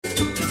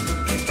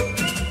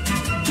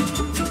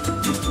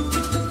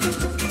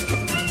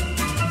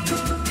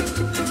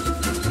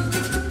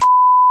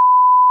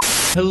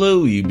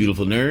Hello, you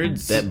beautiful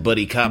nerds. That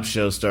buddy cop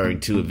show starring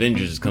two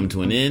Avengers has come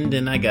to an end,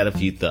 and I got a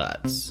few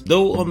thoughts.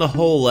 Though on the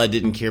whole, I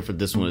didn't care for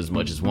this one as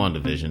much as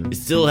WandaVision. It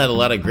still had a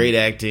lot of great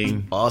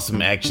acting,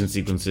 awesome action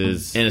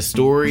sequences, and a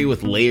story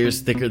with layers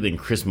thicker than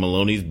Chris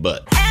Maloney's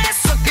butt.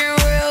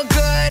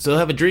 So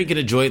have a drink and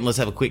a joint, and let's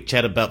have a quick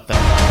chat about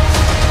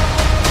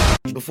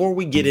Falcon. Before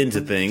we get into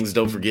things,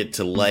 don't forget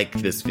to like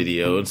this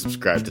video and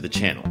subscribe to the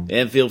channel.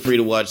 And feel free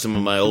to watch some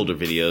of my older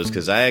videos,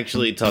 because I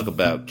actually talk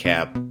about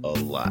Cap a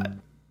lot.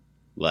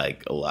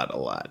 Like, a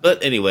lot.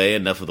 But anyway,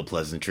 enough of the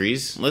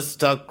pleasantries. Let's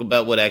talk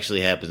about what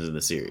actually happens in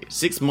the series.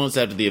 6 months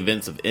after the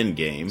events of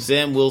Endgame,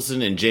 Sam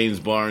Wilson and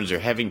James Barnes are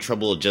having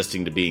trouble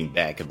adjusting to being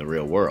back in the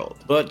real world.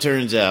 But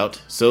turns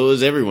out, so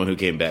is everyone who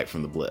came back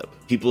from the blip.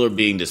 People are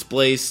being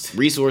displaced,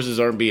 resources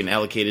aren't being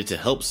allocated to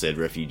help said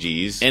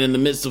refugees, and in the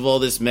midst of all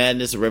this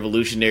madness, a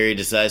revolutionary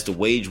decides to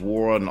wage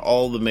war on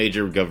all the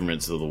major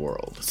governments of the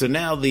world. So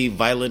now the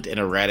violent and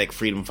erratic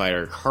freedom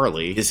fighter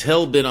Carly is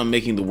hell-bent on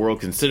making the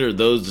world consider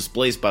those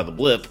displaced by the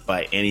blip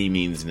by any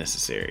means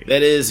necessary.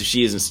 That is, if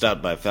she isn't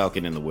stopped by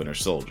Falcon and the Winter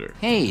Soldier.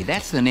 Hey,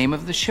 that's the name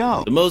of the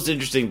show. The most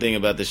interesting thing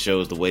about this show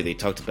is the way they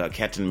talked about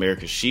Captain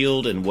America's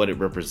shield and what it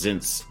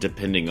represents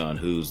depending on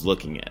who's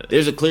looking at it.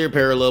 There's a clear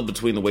parallel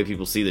between the way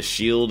people see the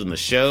shield in the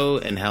show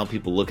and how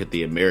people look at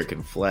the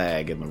American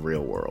flag in the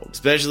real world,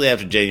 especially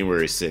after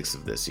January 6th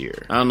of this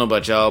year. I don't know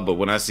about y'all, but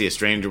when I see a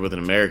stranger with an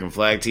American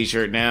flag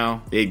t-shirt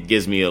now, it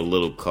gives me a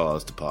little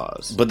cause to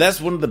pause. But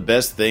that's one of the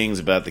best things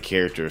about the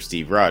character of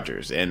Steve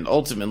Rogers, and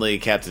ultimately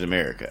Captain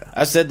America.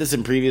 I've said this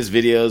in previous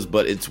videos,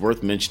 but it's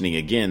worth mentioning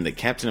again that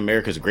Captain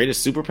America's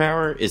greatest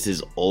superpower is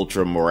his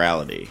ultra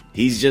morality.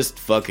 He's just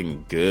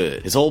fucking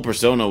good. His whole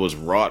persona was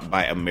wrought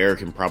by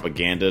American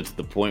propaganda to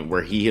the point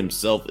where he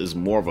himself is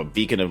more of a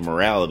beacon of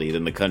morality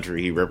than the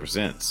country he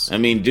represents. I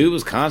mean, dude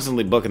was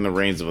constantly bucking the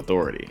reins of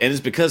authority. And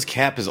it's because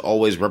Cap has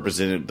always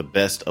represented the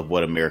best of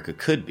what America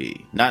could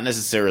be, not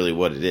necessarily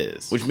what it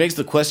is. Which makes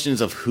the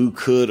questions of who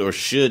could or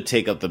should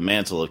take up the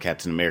mantle of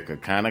Captain America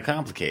kinda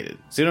complicated.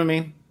 See what I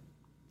mean?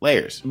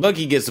 Layers.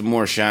 Bucky gets some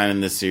more shine in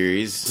this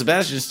series.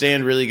 Sebastian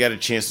Stan really got a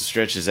chance to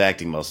stretch his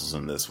acting muscles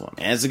in this one.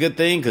 And it's a good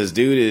thing, because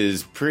dude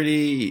is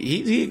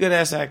he's a good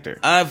ass actor.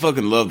 I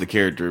fucking love the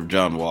character of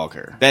John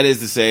Walker. That is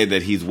to say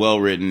that he's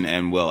well written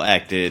and well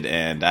acted,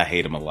 and I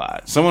hate him a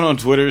lot. Someone on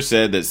Twitter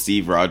said that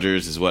Steve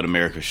Rogers is what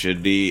America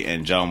should be,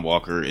 and John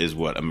Walker is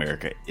what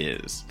America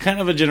is. Kind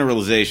of a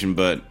generalization,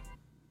 but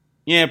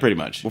yeah, pretty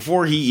much.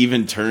 Before he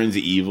even turns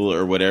evil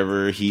or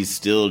whatever, he's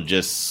still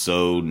just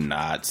so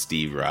not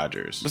Steve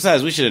Rogers.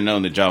 Besides, we should have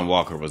known that John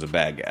Walker was a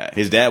bad guy.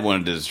 His dad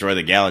wanted to destroy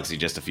the galaxy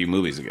just a few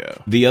movies ago.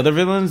 The other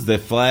villains, the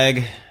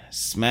Flag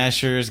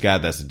Smashers,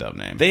 God, that's a dumb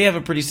name. They have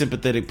a pretty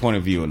sympathetic point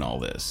of view in all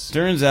this.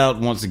 Turns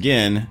out, once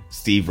again,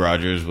 Steve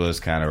Rogers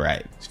was kinda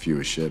right. There's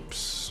fewer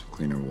ships,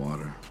 cleaner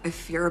water.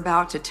 If you're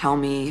about to tell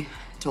me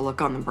to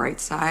look on the bright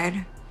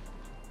side,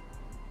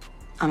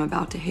 I'm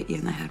about to hit you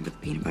in the head with a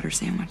peanut butter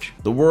sandwich.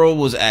 The world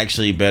was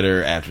actually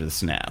better after the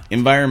snap.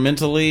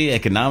 Environmentally,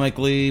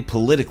 economically,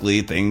 politically,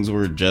 things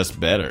were just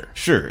better.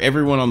 Sure,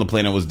 everyone on the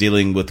planet was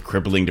dealing with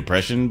crippling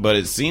depression, but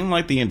it seemed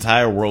like the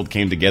entire world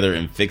came together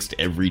and fixed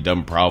every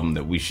dumb problem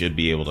that we should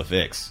be able to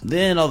fix.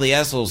 Then all the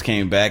assholes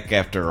came back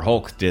after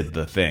Hulk did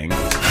the thing,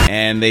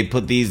 and they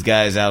put these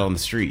guys out on the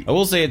street. I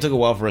will say it took a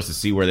while for us to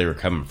see where they were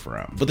coming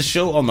from, but the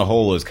show on the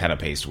whole is kind of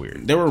paced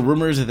weird. There were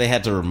rumors that they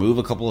had to remove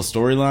a couple of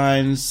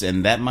storylines,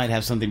 and that might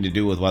have something to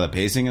do with why the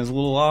pacing is a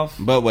little off,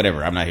 but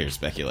whatever, I'm not here to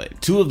speculate.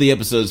 2 of the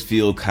episodes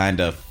feel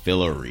kinda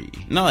fillery.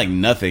 Not like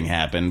nothing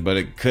happened, but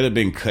it could have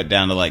been cut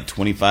down to like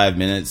 25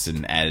 minutes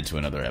and added to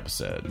another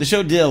episode. The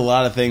show did a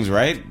lot of things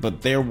right,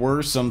 but there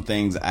were some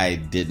things I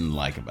didn't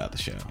like about the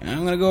show. And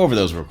I'm gonna go over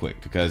those real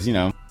quick, because, you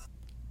know,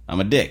 I'm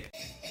a dick.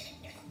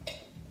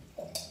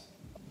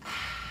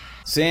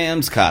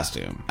 Sam's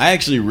costume. I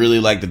actually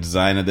really like the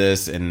design of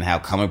this and how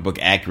comic book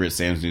accurate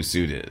Sam's new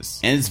suit is.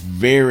 And it's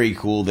very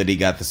cool that he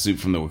got the suit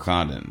from the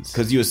Wakandans,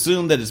 because you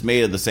assume that it's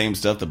made of the same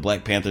stuff that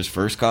Black Panther's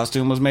first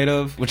costume was made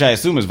of, which I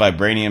assume is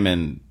vibranium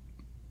and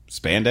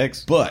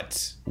spandex.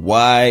 But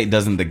why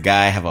doesn't the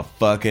guy have a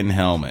fucking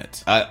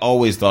helmet? I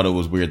always thought it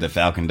was weird that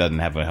Falcon doesn't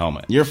have a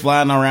helmet. You're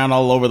flying around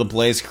all over the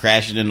place,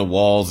 crashing into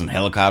walls and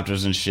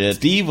helicopters and shit.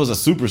 Steve was a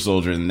super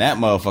soldier and that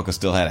motherfucker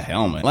still had a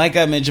helmet. Like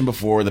I mentioned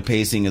before, the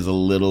pacing is a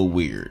little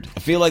weird. I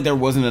feel like there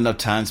wasn't enough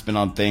time spent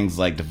on things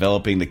like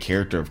developing the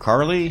character of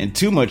Carly, and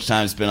too much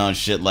time spent on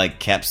shit like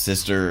Cap's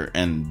sister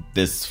and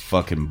this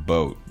fucking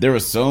boat. There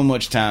was so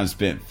much time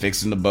spent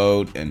fixing the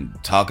boat and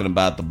talking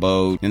about the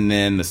boat, and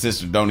then the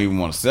sister don't even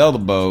want to sell the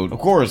boat. Of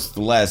course,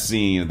 the last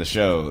scene of the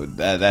show,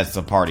 that's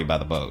a party by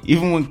the boat.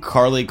 Even when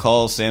Carly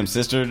calls Sam's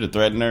sister to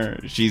threaten her,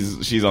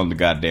 she's on the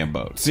goddamn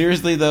boat.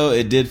 Seriously though,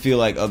 it did feel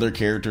like other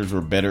characters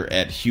were better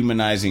at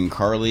humanizing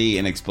Carly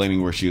and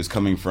explaining where she was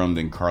coming from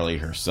than Carly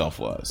herself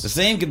was. The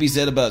same could be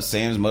said about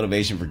Sam's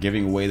motivation for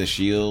giving away the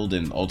shield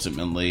and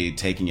ultimately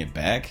taking it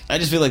back. I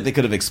just feel like they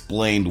could have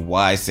explained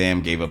why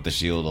Sam gave up the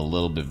shield a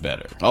little bit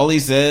better. All he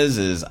says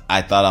is,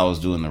 I thought I was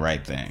doing the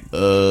right thing.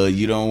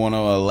 You don't want to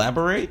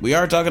elaborate? We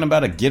are talking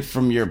about a get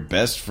from your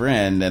best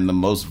friend and the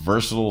most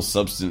versatile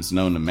substance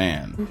known to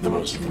man. The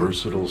most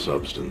versatile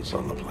substance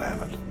on the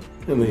planet.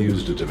 And they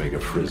used it to make a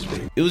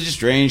frisbee. It was just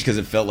strange because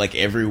it felt like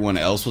everyone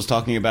else was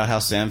talking about how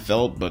Sam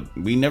felt, but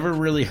we never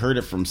really heard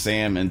it from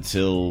Sam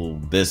until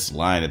this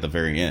line at the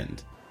very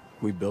end.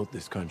 We built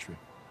this country.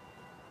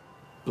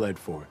 Bled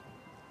for it.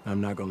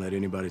 I'm not gonna let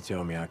anybody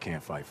tell me I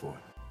can't fight for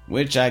it.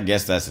 Which I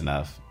guess that's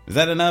enough. Is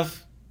that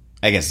enough?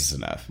 I guess it's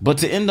enough. But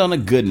to end on a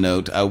good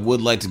note, I would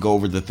like to go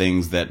over the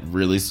things that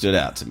really stood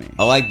out to me.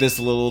 I like this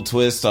little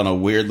twist on a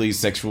weirdly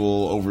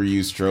sexual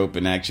overused trope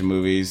in action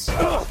movies.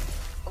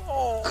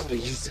 Could've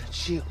used that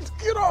shield.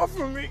 Get off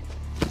of me!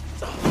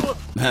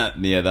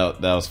 Yeah,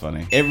 that was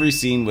funny. Every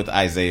scene with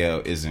Isaiah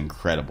is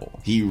incredible.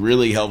 He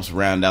really helps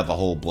round out the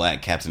whole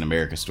Black Captain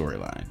America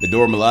storyline. The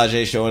Dora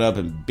Milaje showing up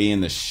and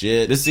being the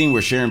shit. This scene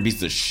where Sharon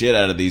beats the shit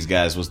out of these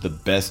guys was the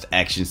best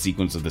action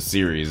sequence of the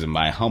series in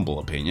my humble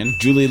opinion.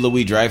 Julie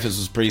Louis-Dreyfus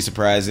was pretty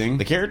surprising.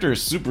 The character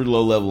is super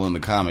low level in the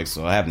comics,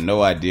 so I have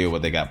no idea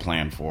what they got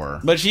planned for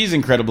her. But she's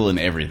incredible in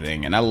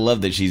everything, and I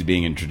love that she's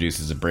being introduced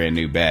as a brand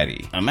new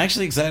baddie. I'm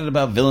actually excited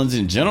about villains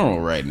in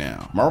general right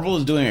now. Marvel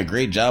is doing a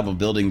great job of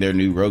building their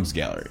new rogues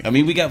gallery. I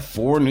mean, we got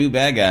 4 new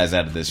bad guys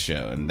out of this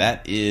show, and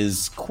that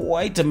is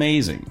quite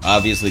amazing.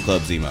 Obviously,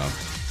 Club Zemo.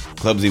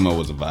 Club Zemo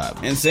was a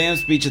vibe. And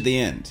Sam's speech at the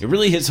end. It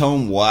really hits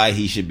home why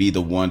he should be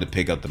the one to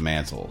pick up the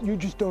mantle. You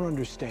just don't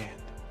understand.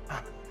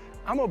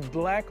 I'm a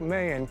black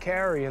man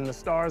carrying the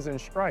stars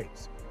and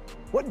stripes.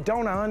 What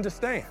don't I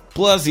understand?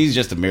 Plus, he's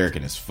just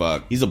American as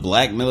fuck. He's a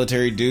black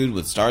military dude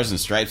with stars and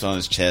stripes on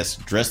his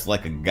chest, dressed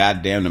like a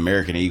goddamn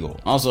American eagle.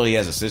 Also, he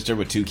has a sister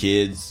with 2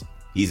 kids.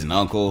 He's an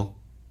uncle.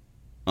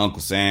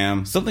 Uncle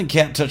Sam. Something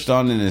Cap touched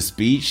on in his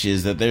speech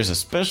is that there's a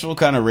special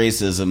kind of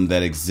racism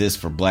that exists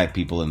for black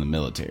people in the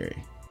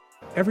military.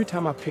 Every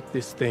time I pick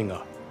this thing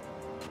up,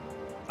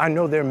 I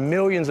know there are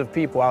millions of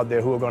people out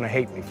there who are going to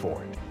hate me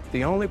for it.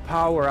 The only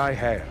power I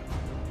have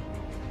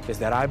is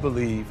that I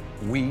believe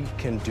we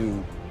can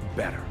do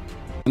better.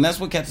 And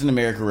that's what Captain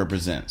America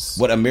represents.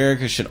 What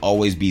America should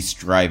always be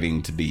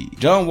striving to be.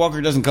 John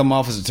Walker doesn't come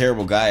off as a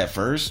terrible guy at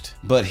first,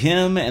 but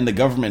him and the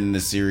government in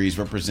this series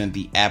represent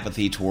the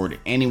apathy toward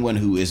anyone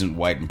who isn't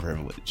white and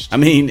privileged. I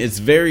mean, it's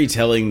very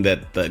telling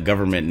that the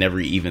government never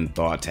even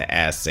thought to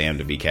ask Sam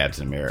to be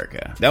Captain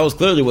America. That was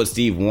clearly what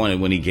Steve wanted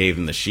when he gave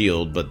him the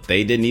shield, but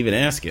they didn't even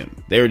ask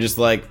him. They were just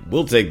like,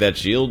 we'll take that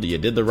shield, you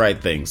did the right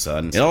thing,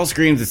 son. It all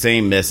screams the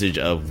same message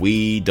of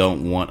we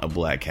don't want a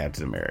black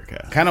Captain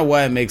America. Kind of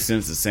why it makes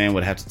sense that Sam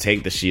would have to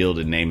take the shield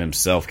and name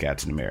himself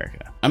Captain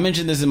America. I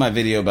mentioned this in my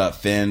video about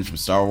Finn from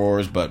Star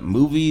Wars, but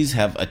movies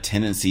have a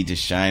tendency to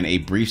shine a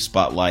brief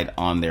spotlight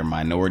on their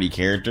minority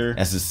character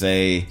as to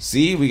say,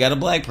 see, we got a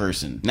black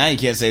person. Now you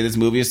can't say this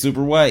movie is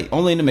super white,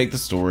 only to make the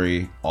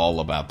story all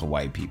about the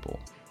white people.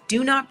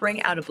 Do not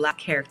bring out a black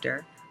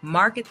character,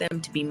 market them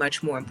to be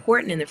much more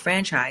important in the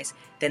franchise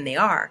than they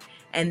are,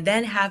 and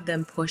then have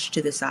them pushed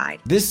to the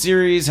side. This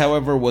series,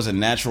 however, was a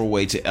natural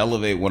way to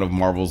elevate one of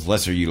Marvel's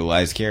lesser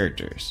utilized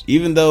characters.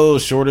 Even though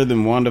shorter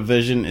than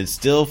WandaVision, it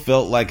still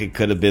felt like it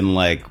could have been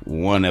like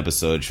 1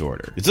 episode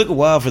shorter. It took a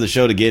while for the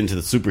show to get into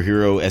the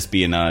superhero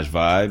espionage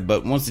vibe,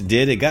 but once it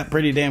did, it got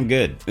pretty damn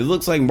good. It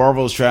looks like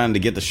Marvel's trying to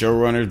get the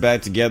showrunners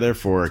back together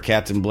for a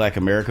Captain Black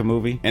America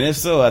movie, and if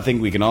so, I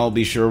think we can all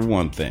be sure of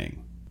one thing.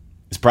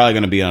 It's probably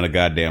going to be on a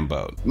goddamn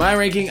boat. My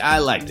ranking, I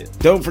liked it.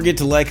 Don't forget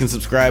to like and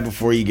subscribe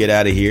before you get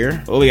out of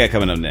here. What we got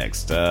coming up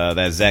next?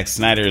 That Zack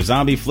Snyder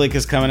zombie flick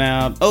is coming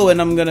out. Oh, and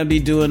I'm going to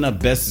be doing a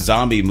best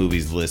zombie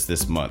movies list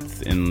this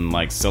month in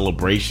like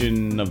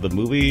celebration of the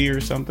movie or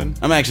something.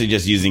 I'm actually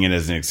just using it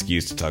as an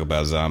excuse to talk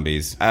about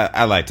zombies.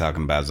 I like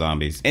talking about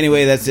zombies.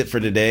 Anyway, that's it for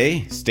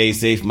today. Stay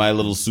safe, my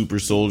little super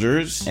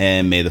soldiers,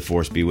 and may the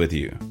force be with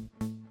you.